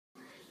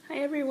Hi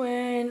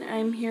everyone,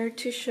 I'm here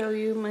to show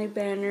you my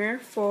banner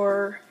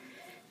for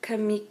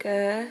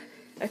Kameka,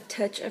 A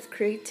Touch of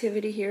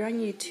Creativity here on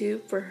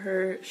YouTube for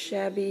her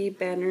shabby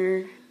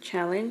banner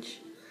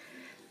challenge.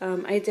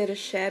 I did a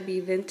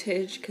shabby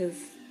vintage because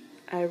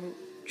I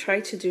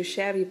tried to do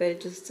shabby but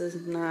it just does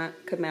not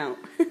come out.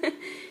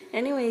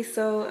 Anyway,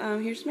 so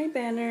here's my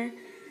banner.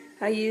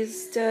 I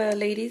used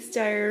Lady's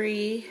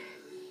Diary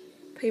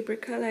paper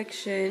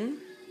collection.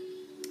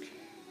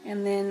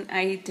 And then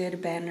I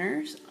did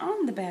banners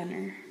on the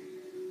banner.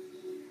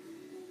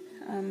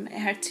 It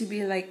had to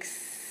be like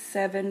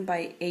 7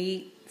 by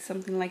 8,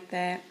 something like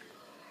that.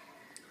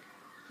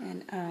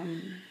 And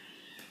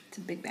it's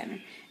a big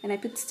banner. And I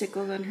put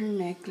stickles on her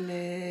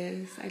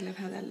necklace. I love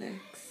how that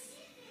looks.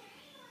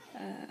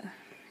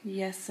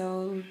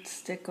 Yeso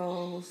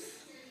stickles,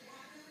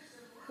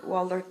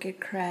 wall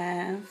orchid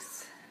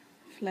crafts,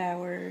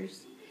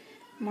 flowers,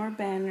 more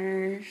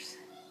banners.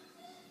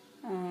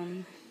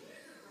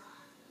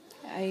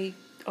 I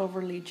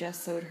overly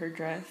gessoed her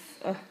dress.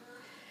 Ugh.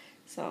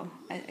 So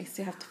I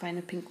still have to find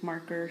a pink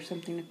marker or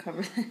something to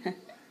cover that.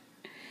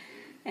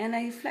 And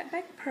I flat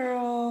back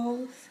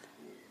pearls.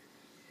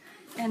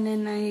 And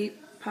then I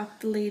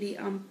popped the lady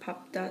on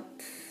pop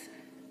dots.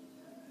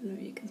 I don't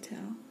know if you can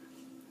tell.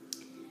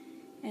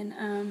 And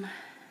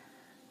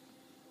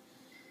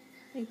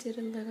I did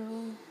a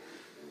little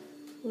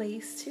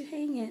lace to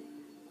hang it.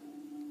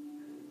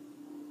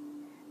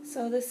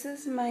 So this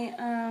is my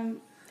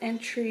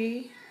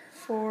entry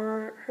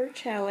for her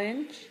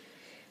challenge.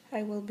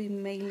 I will be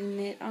mailing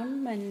it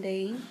on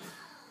Monday.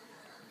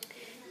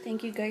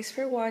 Thank you guys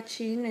for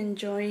watching and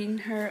join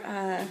her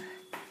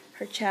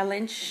her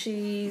challenge.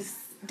 She's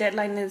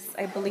deadline is,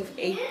 I believe,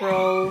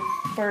 April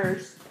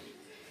 1st.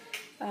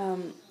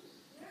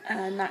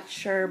 Not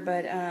sure,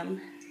 but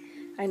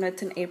I know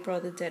it's in April,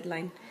 the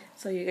deadline.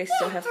 So you guys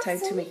still have time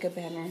to make a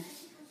banner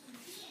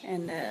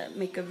and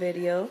make a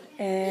video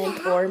and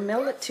or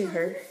mail it to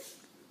her.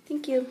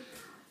 Thank you.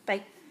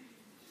 Bye.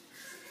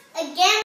 Again.